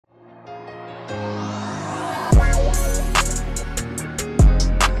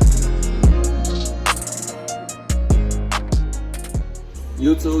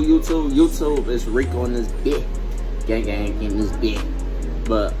YouTube, it's Rico in this bit. Gang in this bit.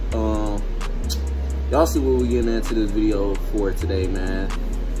 But y'all see what we getting into this video for today, man.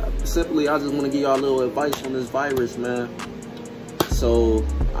 Simply, I just want to give y'all a little advice on this virus, man. So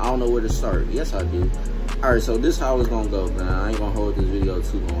I don't know where to start. Yes, I do. Alright, so this is how it's gonna go, man. I ain't gonna hold this video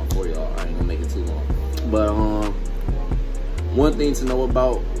too long for y'all. I ain't gonna make it too long. But one thing to know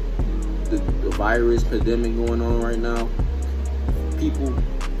about the virus pandemic going on right now, people,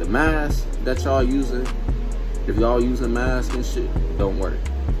 the mask that y'all using, if y'all using masks and shit, don't work.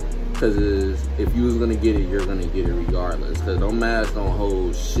 Because if you was gonna get it, you're gonna get it regardless. Because those masks don't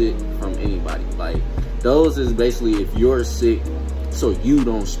hold shit from anybody. Like, those is basically if you're sick, so you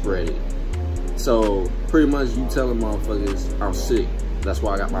don't spread it. So pretty much you telling motherfuckers I'm sick. That's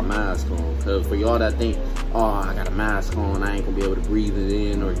why I got my mask on. Because for y'all that think, oh, I got a mask on, I ain't gonna be able to breathe it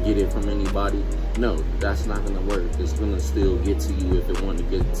in or get it from anybody. No, that's not gonna work. It's gonna still get to you if it want to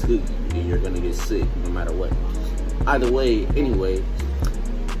get to you, and you're gonna get sick no matter what. Either way, anyway.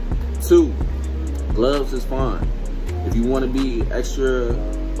 2, gloves is fine. If you want to be extra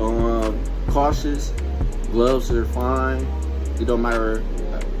cautious, gloves are fine. It don't matter.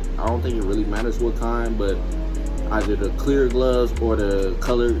 I don't think it really matters what kind, but either the clear gloves or the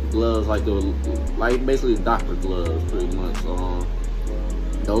colored gloves, like basically doctor gloves, pretty much.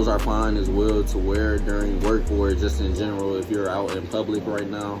 Those are fine as well to wear during work or just in general if you're out in public right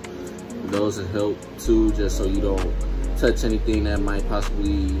now. Those will help too, just so you don't touch anything that might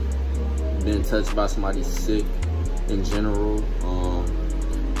possibly been touched by somebody sick in general.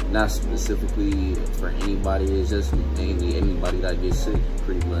 Not specifically for anybody, it's just mainly anybody that gets sick,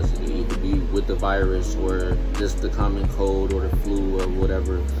 pretty much. It could be with the virus or just the common cold or the flu or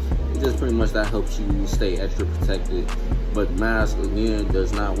whatever. It just pretty much that helps you stay extra protected. But mask, again,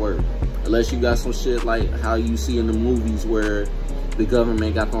 does not work. Unless you got some shit like how you see in the movies where the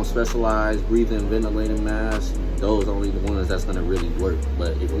government got them specialized breathing ventilating masks. Those are only the ones that's gonna really work.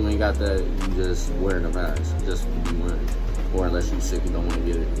 But if you ain't got that, you just wearing a mask, just be wearing. Or unless you're sick and don't want to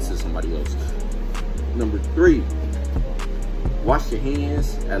get it to somebody else. Number 3, wash your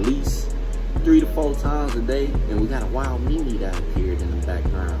hands at least 3 to 4 times a day. And we got a wild Mimi that appeared in the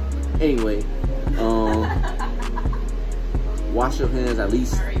background. Anyway, wash your hands at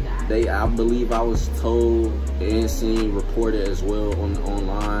least. I believe I was told and seen reported as well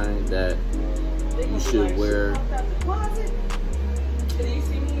online that you should wear. Did you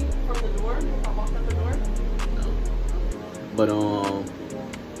see me from the door? I walked out the door? No. But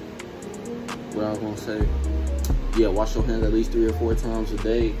what I was gonna say, yeah, wash your hands at least 3 or 4 times a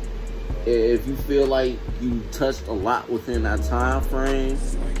day. If you feel like you touched a lot within that time frame,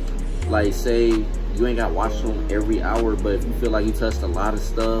 like say you ain't got washed them every hour, but if you feel like you touched a lot of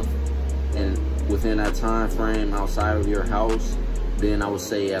stuff and within that time frame outside of your house, then I would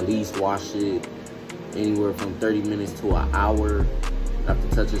say at least wash it anywhere from 30 minutes to an hour after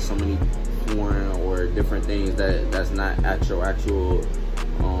touching so many foreign or different things that's not at your actual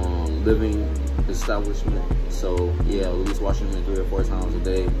living establishment. So yeah, at least wash your hands 3 or 4 times a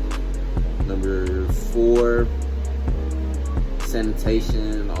day. Number 4,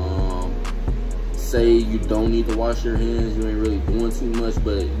 sanitation. Say you don't need to wash your hands, you ain't really doing too much,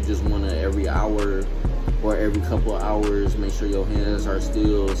 but you just want to every hour or every couple of hours make sure your hands are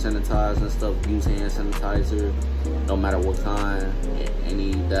still sanitized and stuff. Use hand sanitizer, no matter what kind.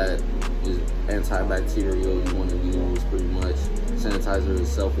 Any that is antibacterial you want to use, pretty much. Sanitizer is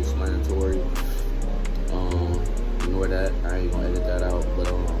self-explanatory. Ignore that, I ain't gonna edit that out,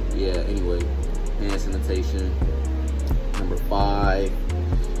 but yeah, anyway, hand sanitation. Number 5,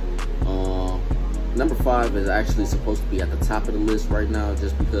 number 5 is actually supposed to be at the top of the list right now,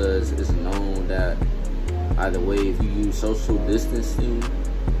 just because it's known that either way, if you use social distancing,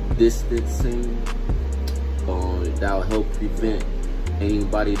 that'll help prevent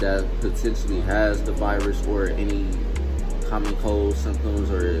anybody that potentially has the virus or any common cold symptoms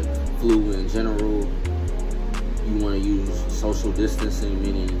or flu in general. You want to use social distancing,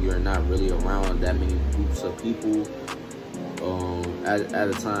 meaning you're not really around that many groups of people. At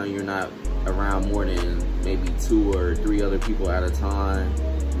a time, you're not around more than maybe 2 or 3 other people at a time.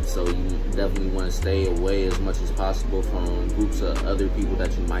 So you definitely want to stay away as much as possible from groups of other people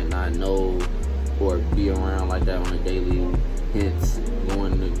that you might not know or be around like that on a daily. Hence,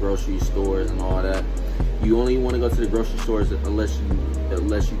 going to grocery stores and all that. You only want to go to the grocery stores unless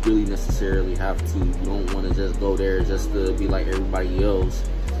you really necessarily have to. You don't want to just go there just to be like everybody else,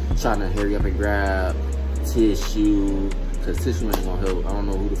 trying to hurry up and grab tissue, Cause tissue ain't gonna help. I don't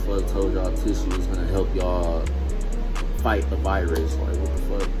know who the fuck told y'all tissue is gonna help y'all fight the virus. Like, what the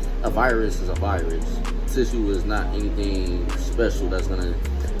fuck? A virus is a virus. Tissue is not anything special that's gonna,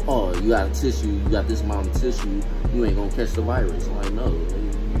 oh, you got tissue, you got this amount of tissue, you ain't gonna catch the virus. I'm like, no,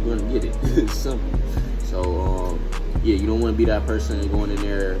 you're gonna get it. It's simple. So, yeah, you don't wanna be that person going in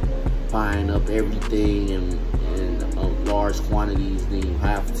there buying up everything in large quantities, then you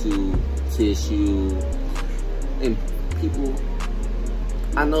have to tissue. And people,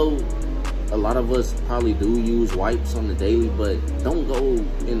 I know a lot of us probably do use wipes on the daily, but don't go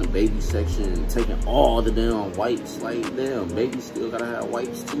in the baby section taking all the damn wipes. Like, damn, babies still gotta have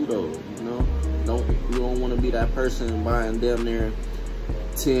wipes too, though. You know, you don't want to be that person buying damn near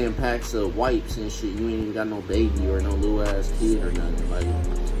 10 packs of wipes and shit. You ain't even got no baby or no little ass kid or nothing. Like,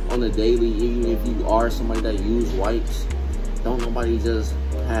 on the daily, even if you are somebody that use wipes, don't nobody just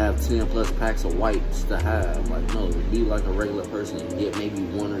have 10 plus packs of wipes to have. Like, no, be like a regular person and get maybe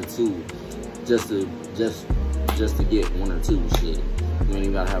 1 or 2. Just to get 1 or 2 shit. You ain't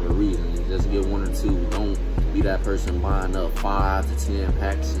even gotta have a reason. Just get 1 or 2. Don't be that person buying up 5 to 10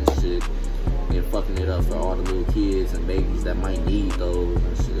 packs and shit and fucking it up for all the little kids and babies that might need those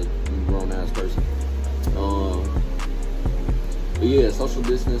and shit. You grown ass person. But yeah, social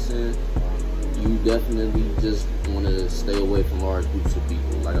distancing. You definitely just want to stay away from large groups of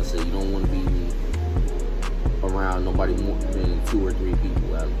people. Like I said, you don't want to be around nobody more than 2 or 3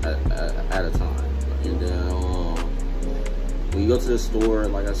 people at a time. And then when you go to the store,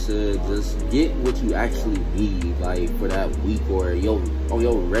 like I said, just get what you actually need, like for that week or your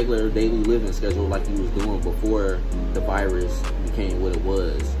regular daily living schedule, like you was doing before the virus became what it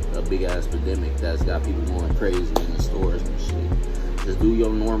was, a big ass epidemic that's got people going crazy in the stores and shit. Just do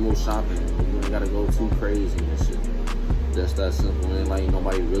your normal shopping. You ain't gotta go too crazy and shit. Just that simple. Ain't like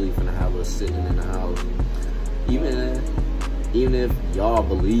nobody really finna have us sitting in the house. Even if y'all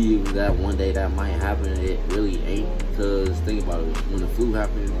believe that one day that might happen, it really ain't. Because think about it, when the flu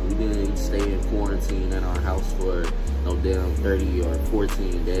happened, we didn't stay in quarantine in our house for no damn 30 or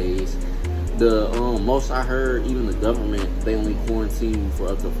 14 days. The most I heard, even the government, they only quarantine for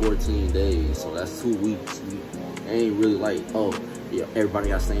up to 14 days. So that's 2 weeks. It ain't really like, oh, yeah, everybody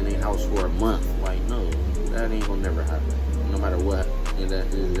got to stay in their house for a month. Like, no, that ain't gonna never happen. No matter what, and that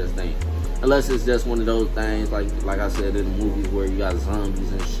is just thing. Unless it's just one of those things, like I said in the movies, where you got zombies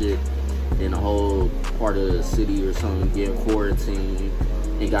and shit, and the whole part of the city or something getting quarantined,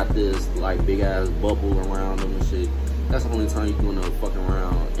 and got this like big ass bubble around them and shit. That's the only time you want to fuck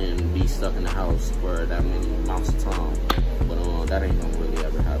around and be stuck in the house for that many amounts of time. But that ain't gonna really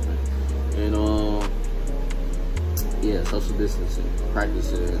ever happen. And yeah, social distancing,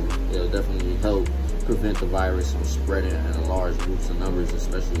 practicing, it'll definitely help prevent the virus from spreading in large groups of numbers,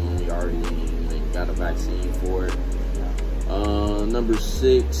 especially when we already got a vaccine for it. Number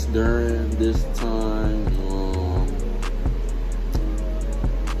 6, during this time,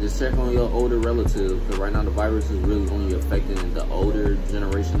 just check on your older relatives, because right now the virus is really only affecting the older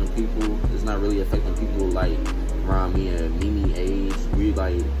generation of people. It's not really affecting people like around me and Mimi age. We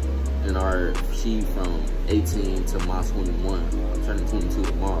like in our, she from 18 to my 21. I'm turning 22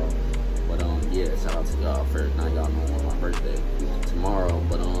 tomorrow. But yeah, shout out to y'all for now. Y'all know my birthday tomorrow.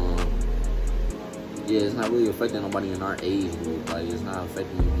 But yeah, it's not really affecting nobody in our age group. Like, it's not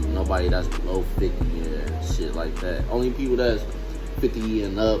affecting nobody that's below 50 and shit like that. Only people that's 50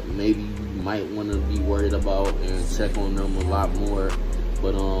 and up, maybe you might want to be worried about and check on them a lot more.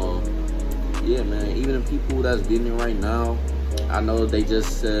 But yeah, man, even the people that's getting it right now, I know they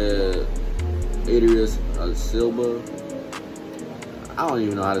just said Idris Silva. I don't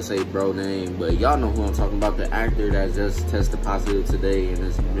even know how to say bro name, but y'all know who I'm talking about. The actor that just tested positive today and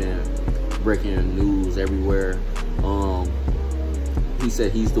it's been breaking news everywhere. He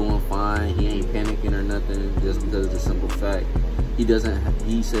said he's doing fine. He ain't panicking or nothing, just because of the simple fact he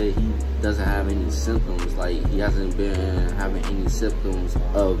said he doesn't have any symptoms. Like, he hasn't been having any symptoms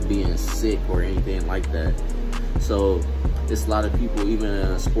of being sick or anything like that. So it's a lot of people,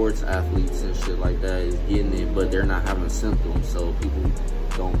 even sports athletes and shit like that, is getting it, but they're not having symptoms, so people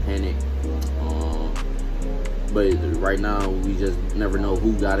don't panic. But right now, we just never know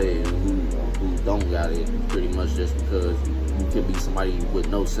who got it and who don't got it, pretty much, just because you could be somebody with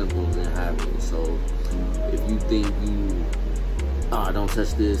no symptoms and have it. So if you think you, don't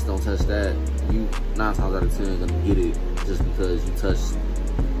touch this, don't touch that, you 9 times out of 10 gonna get it just because you touched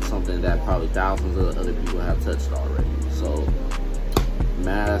something that probably thousands of other people have touched already. So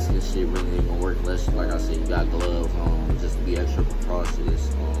masks and shit really ain't gonna work unless, like I said, you got gloves on, just to be extra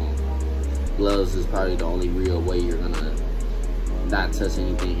precautious. Gloves is probably the only real way you're gonna not touch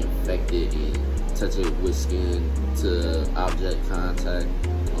anything infected and touch it with skin to object contact.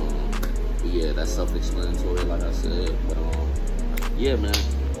 But yeah, that's self-explanatory, like I said. But yeah, man,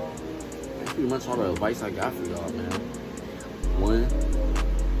 that's pretty much all the advice I got for y'all, man. One,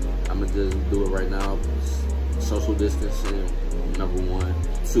 I'ma just do it right now. Social distancing, number one.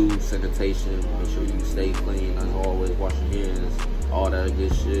 2, sanitation. Make sure you stay clean and always wash your hands. All that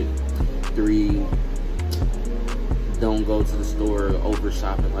good shit. 3, don't go to the store over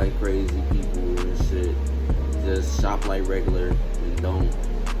shopping like crazy people and shit. Just shop like regular and don't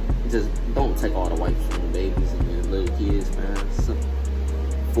take all the wipes from the babies and the little kids, man.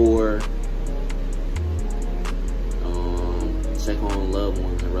 4, check on loved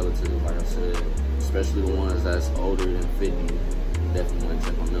ones and relatives, like I said, especially the ones that's older than 50. Definitely want to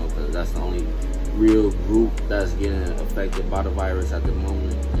check on them because that's the only real group that's getting affected by the virus at the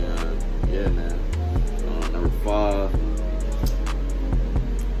moment. And yeah, man. Number 5,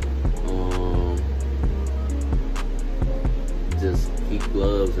 just keep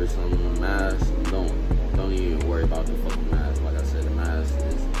gloves or something. A mask. Don't even worry about the fucking mask. Like I said, the mask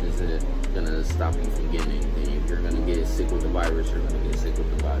isn't gonna stop you from getting anything. If you're gonna get sick with the virus, you're gonna get sick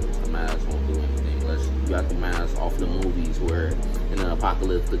with the virus. The mask won't do anything unless you got the mask off the movies where in the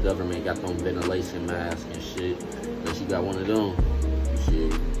apocalypse the government got them ventilation masks and shit. Unless you got one of them,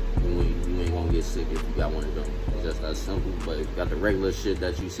 shit, you ain't gonna get sick if you got one of them. It's just that simple. But if you got the regular shit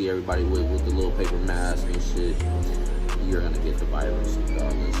that you see everybody with the little paper mask and shit, you're gonna get the virus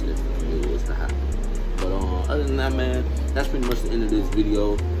regardless if it was to happen. But other than that, man, that's pretty much the end of this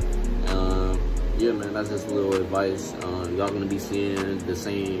video. Yeah, man, that's just a little advice. Y'all gonna be seeing the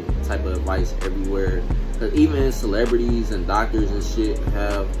same type of advice everywhere. Cause even celebrities and doctors and shit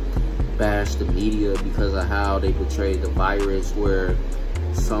have bashed the media because of how they portrayed the virus, where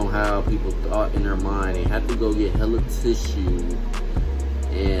somehow people thought in their mind they had to go get hella tissue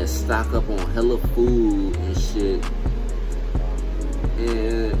and stock up on hella food and shit.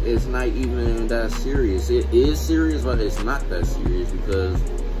 And it's not even that serious. It is serious, but it's not that serious because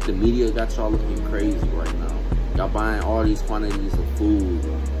the media got y'all looking crazy right now. Y'all buying all these quantities of food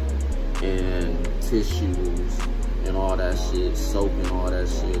and tissues and all that shit, soap and all that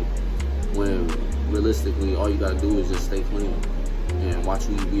shit, when realistically all you gotta do is just stay clean and watch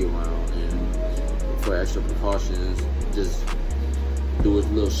who you be around. And for extra precautions, just do a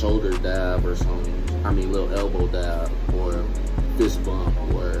little shoulder dab or something. I mean, little elbow dab or fist bump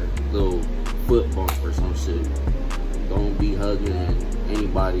or little foot bump or some shit. Don't be hugging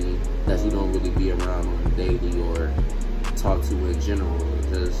anybody that you don't really be around on a daily or talk to in general.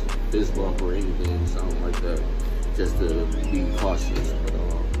 Just fist bump or anything, something like that, just to be cautious.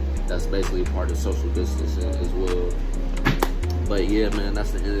 But that's basically part of social distancing as well. But yeah, man,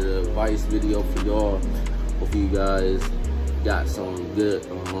 that's the end of the advice video for y'all. Hope you guys got some good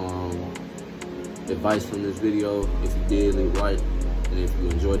advice from this video. If you did, leave a like, and if you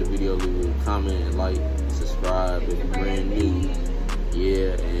enjoyed the video, leave a comment and like, subscribe if you're brand new.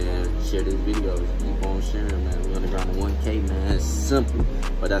 Yeah, and share this video. Keep on sharing, man. We're on the ground of 1K, man. It's simple.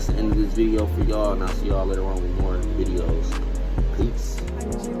 But that's the end of this video for y'all, and I'll see y'all later on with more videos. Peace.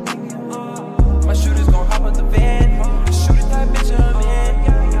 My shooters gon' hop up the van.